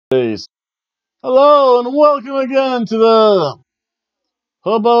days. Hello and welcome again to the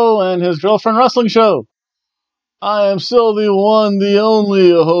Hobo and his girlfriend wrestling show. I am still the one, the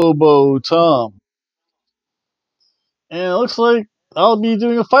only Hobo Tom. And it looks like I'll be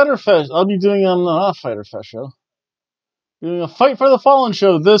doing a Fighter Fest. I'll be doing not a Fighter Fest show. Doing a Fight for the Fallen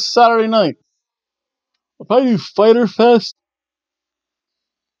show this Saturday night. I'll probably do Fighter Fest.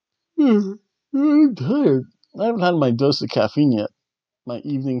 I'm tired. I haven't had my dose of caffeine yet. My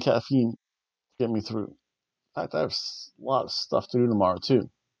evening caffeine to get me through. In fact, I have a lot of stuff to do tomorrow too.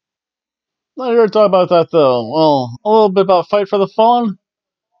 Not here to talk about that though. Well, a little bit about Fight for the Fallen.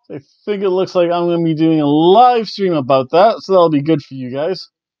 I think it looks like I'm going to be doing a live stream about that, so that'll be good for you guys.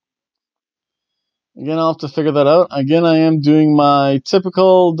 Again, I'll have to figure that out. Again, I am doing my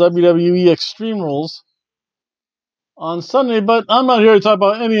typical WWE Extreme Rules on Sunday, but I'm not here to talk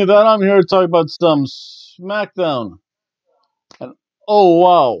about any of that. I'm here to talk about some Smackdown. And oh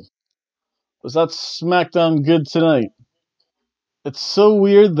wow, was that Smackdown good tonight? It's so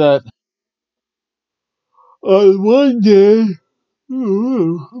weird that on one day,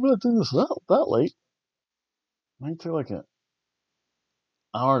 I'm not doing this that late. Might take like an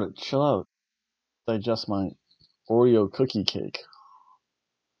hour to chill out, digest my Oreo cookie cake.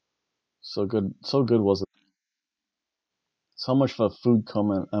 So good was it. So much of a food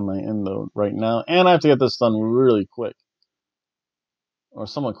coma am I in though right now, and I have to get this done really quick, or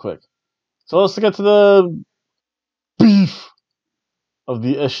somewhat quick. So let's get to the beef of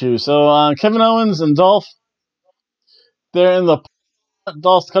the issue. So Kevin Owens and Dolph, they're in the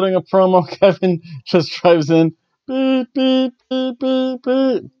Dolph's cutting a promo. Kevin just drives in. Beep beep beep beep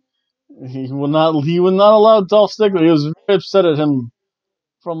beep. He will not allow Dolph Ziggler. He was very upset at him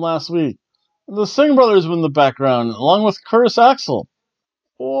from last week. The Singh brothers were in the background, along with Curtis Axel.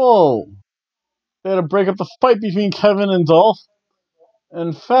 Whoa. They had to break up the fight between Kevin and Dolph.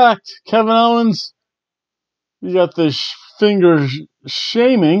 In fact, Kevin Owens, he got this finger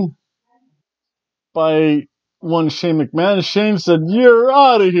shaming by one Shane McMahon. Shane said, "You're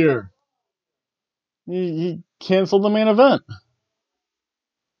out of here." He canceled the main event.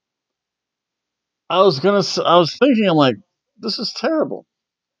 I was thinking, I'm like, this is terrible.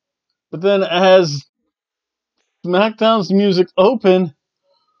 But then as SmackDown's music opened,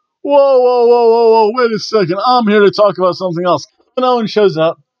 whoa, wait a second. I'm here to talk about something else. Kevin Owens shows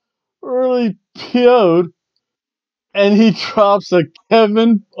up, really PO'd, and he drops a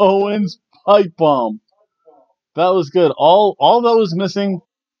Kevin Owens pipe bomb. That was good. All that was missing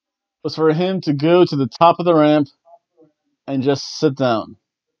was for him to go to the top of the ramp and just sit down.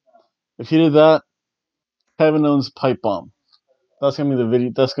 If he did that, Kevin Owens pipe bomb. That's gonna be the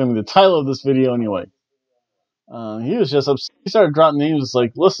video. That's gonna be the title of this video anyway. He was just upset. He started dropping names. It's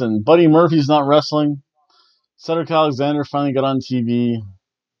like, listen, Buddy Murphy's not wrestling. Cedric Alexander finally got on TV.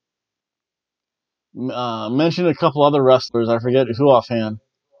 Mentioned a couple other wrestlers. I forget who offhand.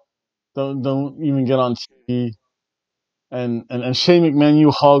 Don't even get on TV. And Shane McMahon,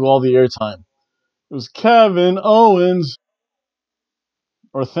 you hog all the airtime. It was Kevin Owens,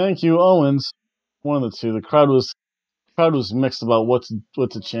 or thank you Owens, one of the two. The crowd was mixed about what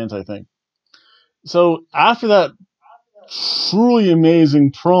to chant, I think. So after that truly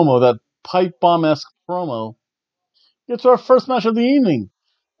amazing promo, that pipe bomb-esque promo, get to our first match of the evening.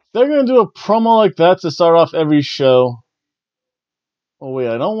 They're going to do a promo like that to start off every show. Oh wait,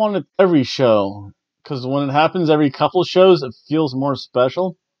 I don't want it every show, because when it happens every couple shows, it feels more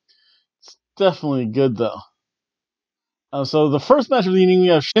special. It's definitely good though. So the first match of the evening, we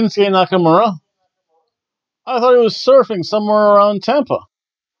have Shinsuke Nakamura. I thought he was surfing somewhere around Tampa.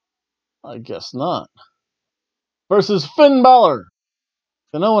 I guess not. Versus Finn Balor.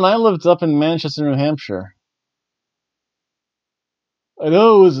 You know, when I lived up in Manchester, New Hampshire, I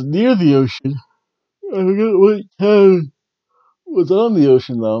know it was near the ocean. I forget what town was on the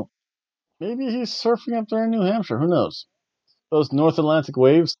ocean though. Maybe he's surfing up there in New Hampshire. Who knows? Those North Atlantic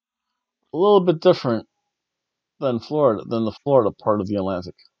waves, a little bit different than the Florida part of the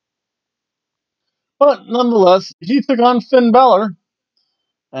Atlantic. But nonetheless, he took on Finn Balor.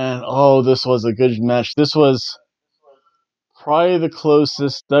 And oh, this was a good match. This was probably the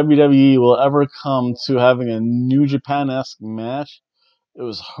closest WWE will ever come to having a New Japan-esque match. It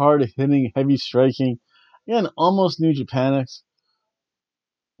was hard-hitting, heavy striking. Again, almost New Japan-esque.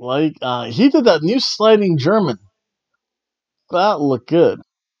 Like, he did that new sliding German. That looked good.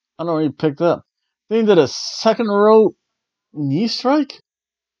 I don't know where he picked up. Then he did a second row knee strike?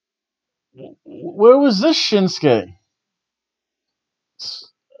 Where was this Shinsuke?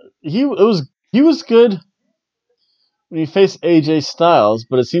 He was good when he faced AJ Styles,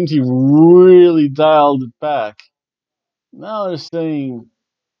 but it seems he really dialed it back. Now they're saying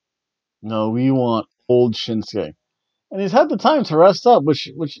No, we want old Shinsuke. And he's had the time to rest up, which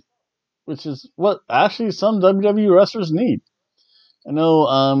is what actually some WWE wrestlers need. I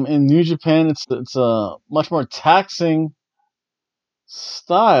know in New Japan it's a much more taxing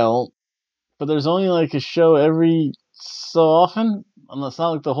style, but there's only like a show every so often, and it's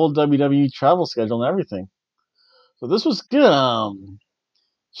not like the whole WWE travel schedule and everything. So this was good.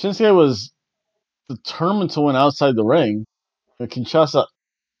 Shinsuke was determined to win outside the ring. Kinshasa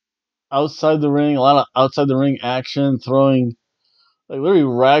outside the ring, a lot of outside the ring action, throwing like literally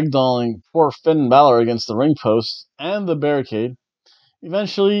ragdolling poor Finn Balor against the ring post and the barricade.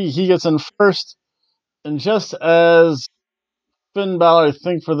 Eventually, he gets in first, and just as Finn Balor, I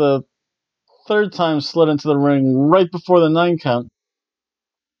think for the third time, slid into the ring right before the 10 count,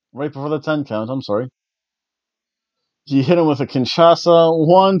 I'm sorry. He hit him with a Kinshasa,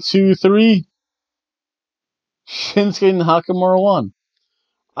 1, 2, 3. Shinsuke Nakamura won.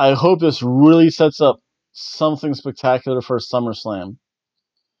 I hope this really sets up something spectacular for SummerSlam.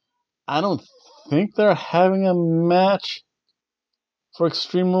 I don't think they're having a match for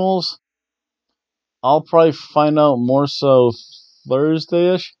Extreme Rules. I'll probably find out more so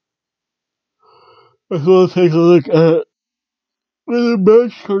Thursday-ish. As well as take a look at when the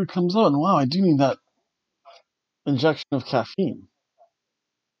match card comes out. And wow, I do need that injection of caffeine.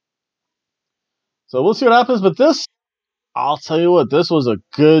 So we'll see what happens. But this, I'll tell you what, this was a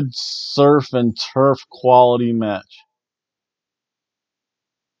good surf and turf quality match.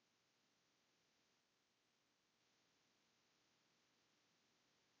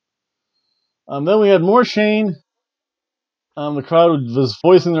 Then we had more Shane. The crowd was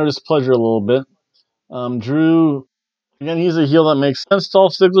voicing their displeasure a little bit. Drew, again, he's a heel that makes sense.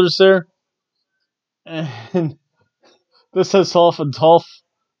 Dolph Ziggler's there. And this says Dolph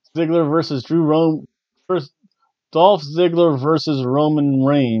Ziggler versus first Dolph Ziggler versus Roman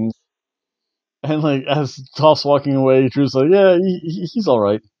Reigns. And like as Dolph's walking away, Drew's like, "Yeah, he's all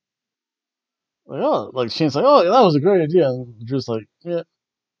right." Like, oh, like Shane's like, "Oh, yeah, that was a great idea." And Drew's like, "Yeah,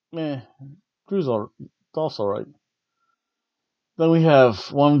 man, Dolph's all right." Then we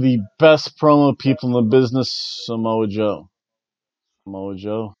have one of the best promo people in the business, Samoa Joe. Samoa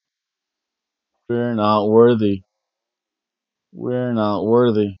Joe, we're not worthy. We're not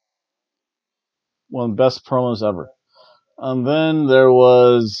worthy. One of the best promos ever. And then there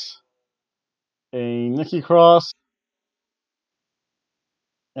was a Nikki Cross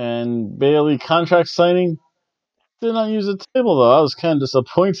and Bayley contract signing. Did not use a table though. I was kind of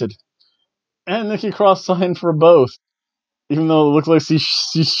disappointed. And Nikki Cross signed for both, even though it looked like she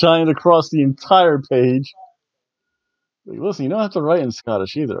shined across the entire page. Like, listen, you don't have to write in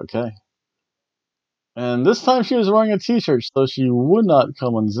Scottish either, okay? And this time she was wearing a t-shirt, so she would not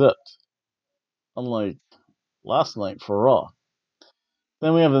come unzipped, unlike last night for Raw.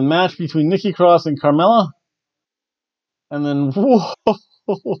 Then we have the match between Nikki Cross and Carmella. And then, whoa,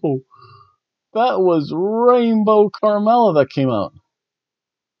 that was Rainbow Carmella that came out.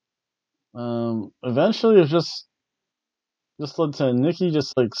 Eventually, it just led to Nikki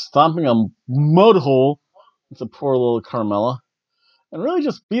just like stomping a mud hole into poor little Carmella, and really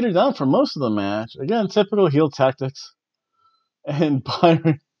just beat her down for most of the match. Again, typical heel tactics. And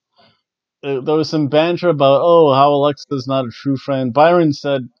Byron, there was some banter about, oh, how Alexa's not a true friend. Byron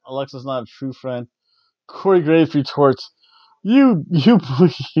said Alexa's not a true friend. Corey Graves retorts, "You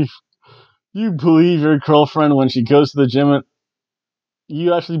believe your girlfriend when she goes to the gym at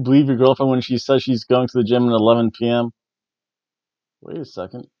you actually believe your girlfriend when she says she's going to the gym at 11 p.m.? Wait a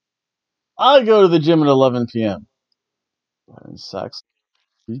second. I go to the gym at 11 p.m. Byron Sachs,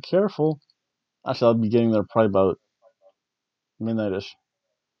 be careful. Actually, I'll be getting there probably about midnight-ish.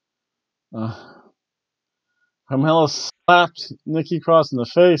 Carmella slapped Nikki Cross in the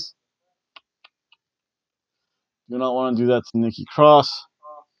face. Do not want to do that to Nikki Cross.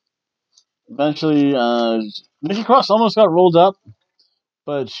 Eventually, Nikki Cross almost got rolled up,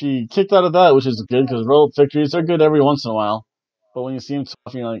 but she kicked out of that, which is good because roll-up victories are good every once in a while. But when you see them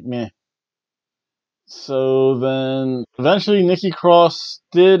tough, you're like, meh. So then, eventually, Nikki Cross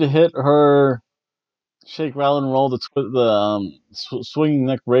did hit her shake, rattle, and roll, the swinging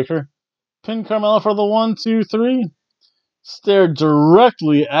neck breaker. Pinned Carmella for the 1, 2, 3. Stared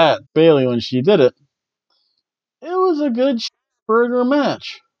directly at Bayley when she did it. It was a good burger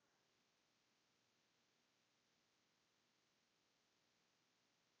match.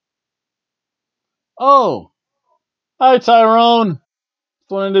 Oh, hi Tyrone.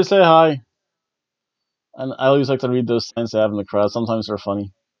 Just wanted to say hi. And I always like to read those signs they have in the crowd. Sometimes they're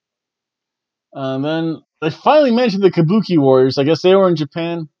funny. And then they finally mentioned the Kabuki Warriors. I guess they were in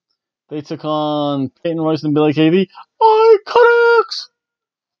Japan. They took on Peyton Royce and Billy Kay, the Iconics.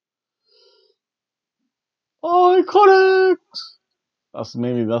 Iconic! That's a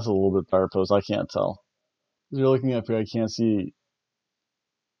little bit better pose. I can't tell. If you're looking up here, I can't see.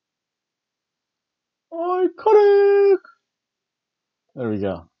 Iconic! There we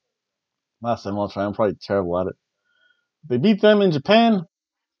go. Last time I'll try. I'm probably terrible at it. They beat them in Japan.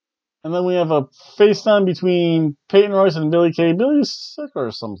 And then we have a FaceTime between Peyton Royce and Billy Kay. Billy's sick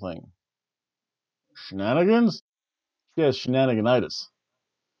or something. Shenanigans? He has shenaniganitis.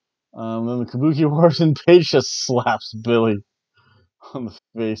 Then the Kabuki Wars and Paige just slaps Billy on the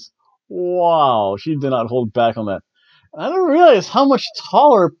face. Wow, she did not hold back on that. I didn't realize how much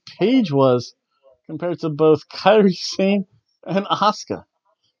taller Paige was compared to both Kairi Sane and Asuka.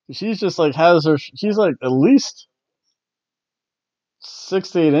 She's just like she's like at least 6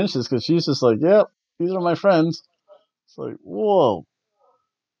 to 8 inches because she's just like, yep, these are my friends. It's like, whoa,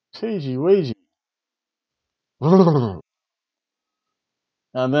 Paigey wagey.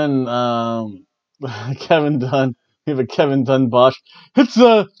 And then Kevin Dunn, we have a Kevin Dunn botch. It's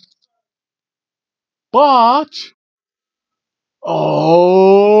a botch.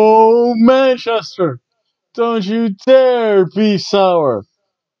 Oh, Manchester, don't you dare be sour.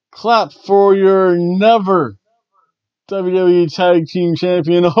 Clap for your never WWE Tag Team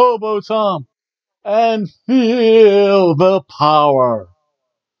Champion, Hobo Tom, and feel the power.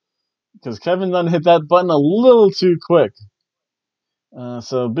 Because Kevin Dunn hit that button a little too quick.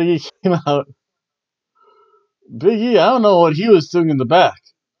 So Big E came out. Big E, I don't know what he was doing in the back.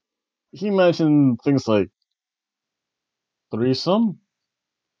 He mentioned things like threesome,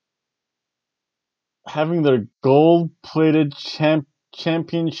 having their gold-plated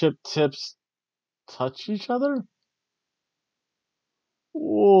championship tips touch each other.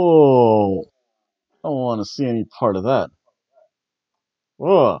 Whoa. I don't want to see any part of that.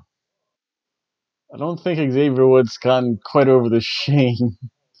 Whoa. I don't think Xavier Woods gotten quite over the shame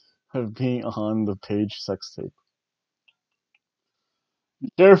of being on the Page sex tape. Be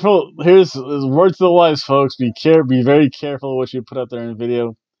careful. Here's words to the wise, folks. Be very careful what you put out there in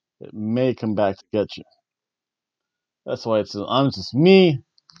video. It may come back to get you. That's why I'm just me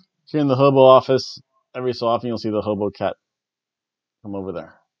here in the Hobo office. Every so often you'll see the Hobo cat come over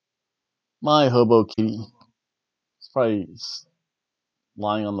there. My Hobo kitty. It's probably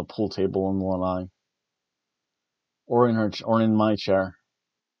lying on the pool table in the lanai, or in my chair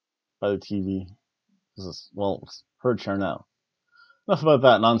by the TV. It's her chair now. Enough about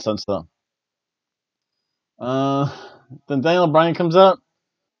that nonsense, though. Then Daniel Bryan comes out.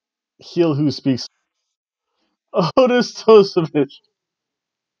 Heel who speaks. Otis Tosevich.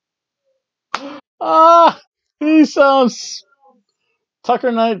 He sounds.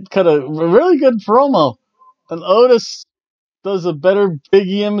 Tucker Knight cut a really good promo, and Otis does a better Big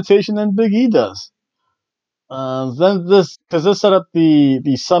E imitation than Big E does. Then this set up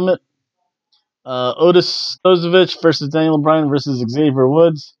the summit. Otis Tosevich versus Daniel Bryan versus Xavier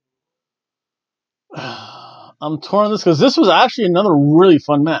Woods. I'm torn on this because this was actually another really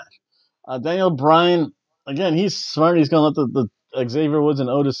fun match. Daniel Bryan, again, he's smart. He's going to let the Xavier Woods and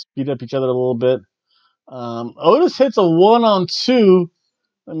Otis beat up each other a little bit. Otis hits a 1-on-2.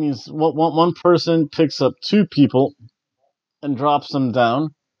 That means one person picks up 2 people and drops them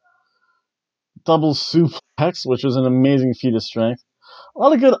down. Double suplex, which was an amazing feat of strength. A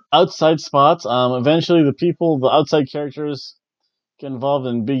lot of good outside spots. Eventually, the outside characters get involved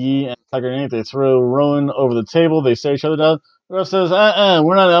in Big E and Tucker Knight. They throw Rowan over the table. They stare each other down. The ref says, I'm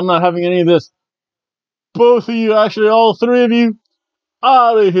not having any of this. Both of you, actually all 3 of you,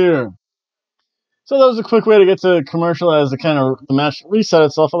 out of here. So that was a quick way to get to commercial as the match reset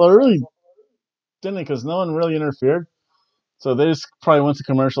itself, although it really didn't because no one really interfered. So they just probably went to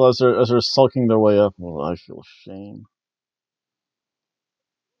commercial as they're sulking their way up. Well, I feel shame.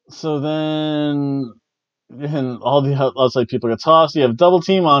 So then all the outside people get tossed. You have double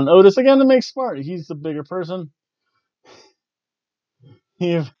team on Otis again to make smart. He's the bigger person.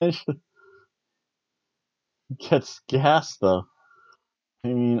 He eventually gets gassed though. I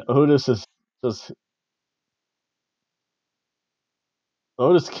mean, Otis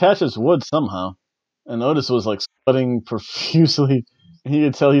catches Wood somehow, and Otis was like sweating profusely. And you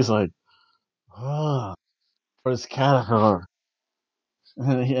could tell he's like, oh, for his caterpillar.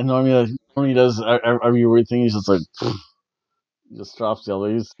 And normally does every weird thing. He's just like, he just drops the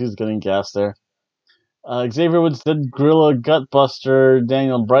elbow. He's getting gassed there. Xavier Woods did Gorilla Gutbuster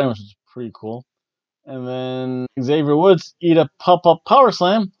Daniel Bryan, which is pretty cool. And then Xavier Woods eat a pop-up power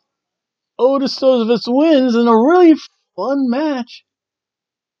slam. Otis Tosevich wins in a really fun match.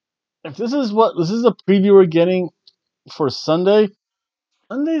 If this is the preview we're getting for Sunday,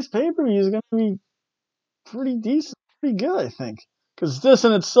 Sunday's pay-per-view is going to be pretty decent, pretty good, I think. Because this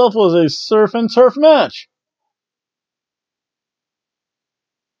in itself was a surf and turf match.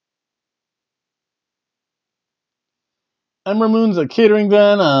 Ember Moon's a catering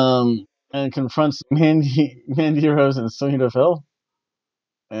den, and confronts Mandy Rose and Sonya Deville.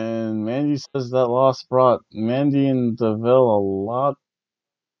 And Mandy says that loss brought Mandy and Deville a lot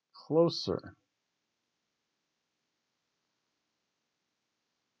closer.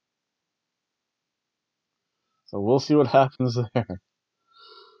 So we'll see what happens there.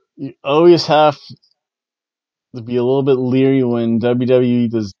 You always have to be a little bit leery when WWE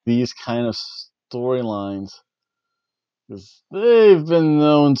does these kind of storylines, because they've been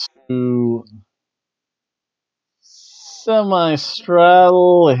known to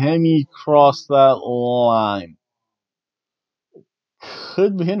semi-straddle, hemi-cross that line.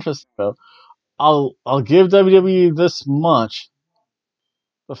 Could be interesting though. I'll give WWE this much: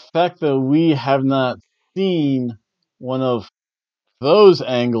 the fact that we have not seen one of those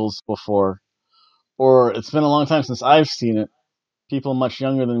angles before, or it's been a long time since I've seen it. People much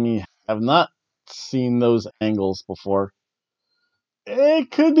younger than me have not seen those angles before. It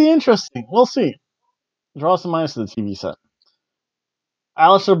could be interesting. We'll see. Draw some eyes to the TV set.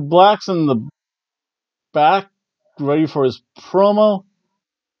 Aleister Black's in the back, ready for his promo.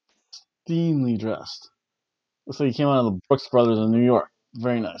 Obscenely dressed. Looks like he came out of the Brooks Brothers in New York.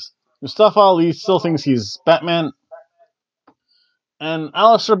 Very nice. Mustafa Ali still thinks he's Batman. And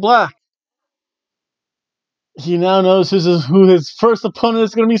Aleister Black, he now knows who his first opponent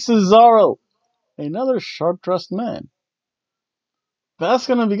is going to be: Cesaro. Another sharp-dressed man. That's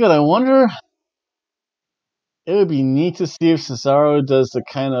going to be good. I wonder... It would be neat to see if Cesaro does the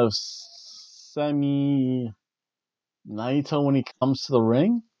kind of semi Naito when he comes to the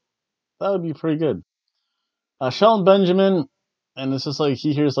ring. That would be pretty good. Shelton Benjamin, and it's just like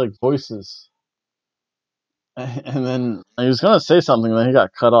he hears like voices. And then he was going to say something, and then he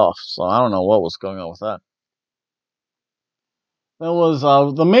got cut off. So I don't know what was going on with that. That was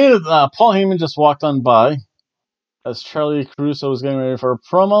the main. Paul Heyman just walked on by as Charlie Caruso was getting ready for a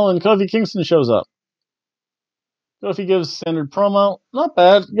promo, and Kofi Kingston shows up. Kofi gives standard promo. Not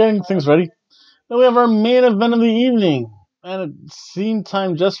bad, getting things ready. Then we have our main event of the evening. And it seemed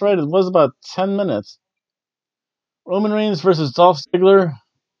timed just right. It was about 10 minutes. Roman Reigns versus Dolph Ziggler.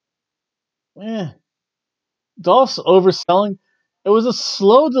 Dolph's overselling. It was a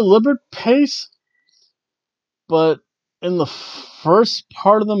slow, deliberate pace. But in the first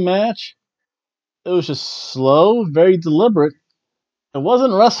part of the match, it was just slow, very deliberate. It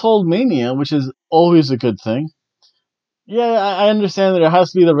wasn't Wrestle Mania, which is always a good thing. Yeah, I understand that there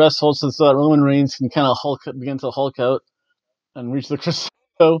has to be the rest hold so that Roman Reigns can kind of begin to Hulk out and reach the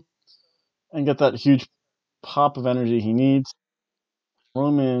crescendo and get that huge pop of energy he needs.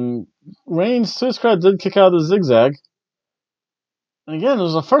 Roman Reigns, to his credit, did kick out the zigzag. And again, it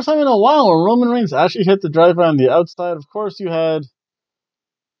was the first time in a while where Roman Reigns actually hit the driver on the outside. Of course, you had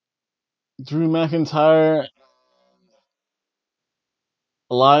Drew McIntyre,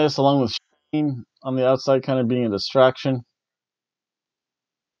 Elias, along with Shane on the outside, kind of being a distraction.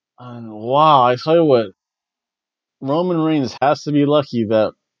 And wow, I tell you what, Roman Reigns has to be lucky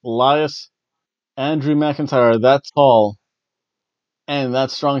that Elias and Drew McIntyre are that tall and that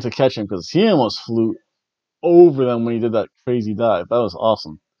strong to catch him, because he almost flew over them when he did that crazy dive. That was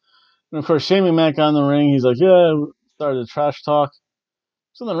awesome. And of course, Shane McMahon got in the ring. He's like, yeah, started the trash talk.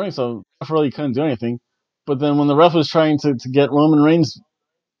 He's in the ring, so the ref really couldn't do anything. But then when the ref was trying to get Roman Reigns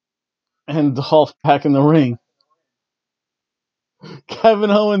and Dolph back in the ring, Kevin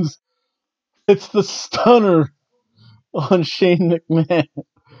Owens hits the stunner on Shane McMahon,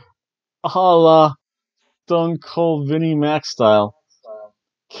 a la Stone Cold Vinnie Mac style.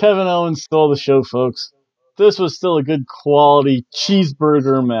 Kevin Owens stole the show, folks. This was still a good quality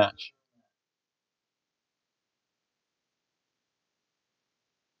cheeseburger match.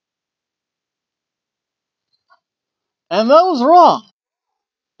 And that was Raw.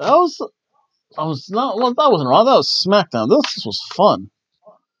 That wasn't Raw. That was SmackDown. This was fun.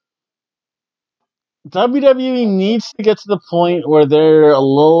 WWE needs to get to the point where there's a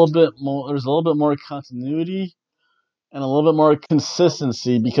little bit more continuity and a little bit more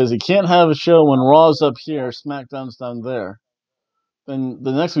consistency, because you can't have a show when Raw's up here, SmackDown's down there. Then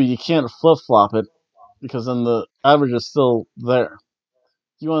the next week you can't flip-flop it, because then the average is still there.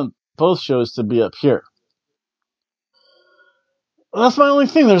 You want both shows to be up here. That's my only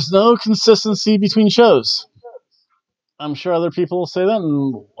thing. There's no consistency between shows. I'm sure other people will say that,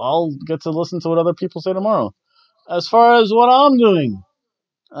 and I'll get to listen to what other people say tomorrow. As far as what I'm doing,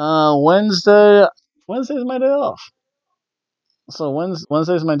 Wednesday is my day off. So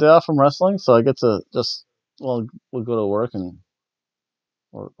Wednesday is my day off from wrestling, so I get to we'll go to work and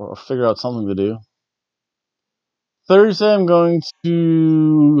or figure out something to do. Thursday, I'm going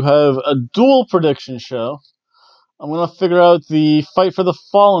to have a dual prediction show. I'm going to figure out the Fight for the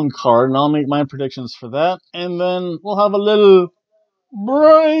Fallen card, and I'll make my predictions for that. And then we'll have a little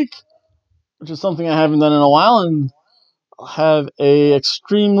break, which is something I haven't done in a while, and I'll have a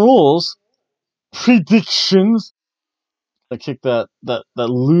Extreme Rules predictions. I kick that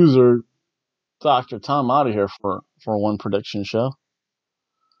loser Dr. Tom out of here for one prediction show.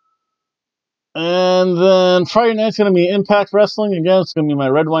 And then Friday night's going to be Impact Wrestling. Again, it's going to be my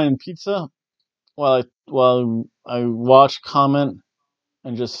red wine and pizza while I watch, comment,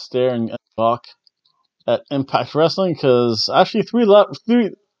 and just stare and talk at Impact Wrestling, because actually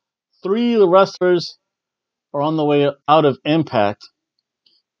three wrestlers are on the way out of Impact.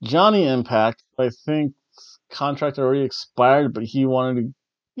 Johnny Impact, I think, contract already expired, but he went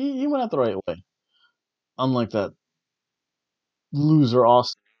out the right way. Unlike that loser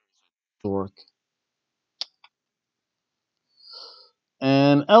Austin dork.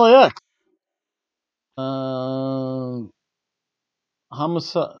 And LAX,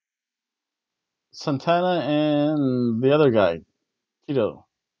 Homicide, Santana, and the other guy, Tito.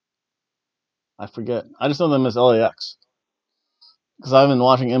 I forget. I just know them as LAX because I've been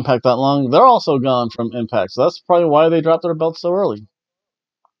watching Impact that long. They're also gone from Impact, so that's probably why they dropped their belts so early.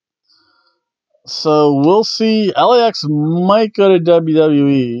 So we'll see. LAX might go to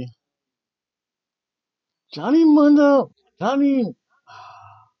WWE. Johnny Mundo, Johnny,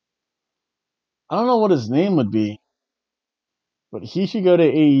 I don't know what his name would be, but he should go to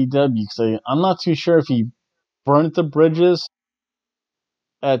AEW because I'm not too sure if he burnt the bridges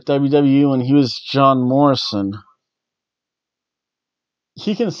at WWE when he was John Morrison.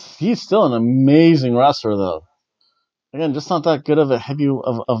 He's still an amazing wrestler though. Again, just not that good of a heavy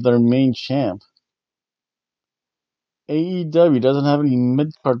of their main champ. AEW doesn't have any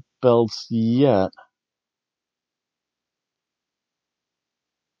mid-card belts yet.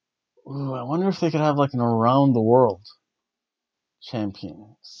 Ooh, I wonder if they could have like an around the world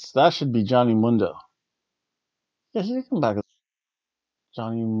champion. That should be Johnny Mundo. Yeah, he can come back as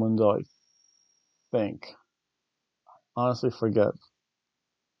Johnny Mundo, I think. Honestly, forget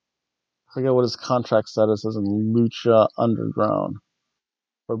what his contract status is in Lucha Underground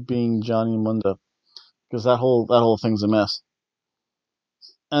for being Johnny Mundo, because that whole thing's a mess.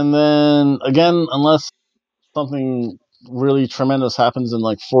 And then again, unless something really tremendous happens in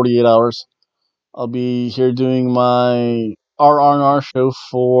like 48 hours, I'll be here doing my R&R show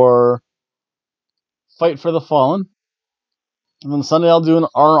for Fight for the Fallen. And then Sunday I'll do an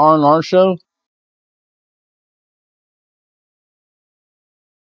R&R show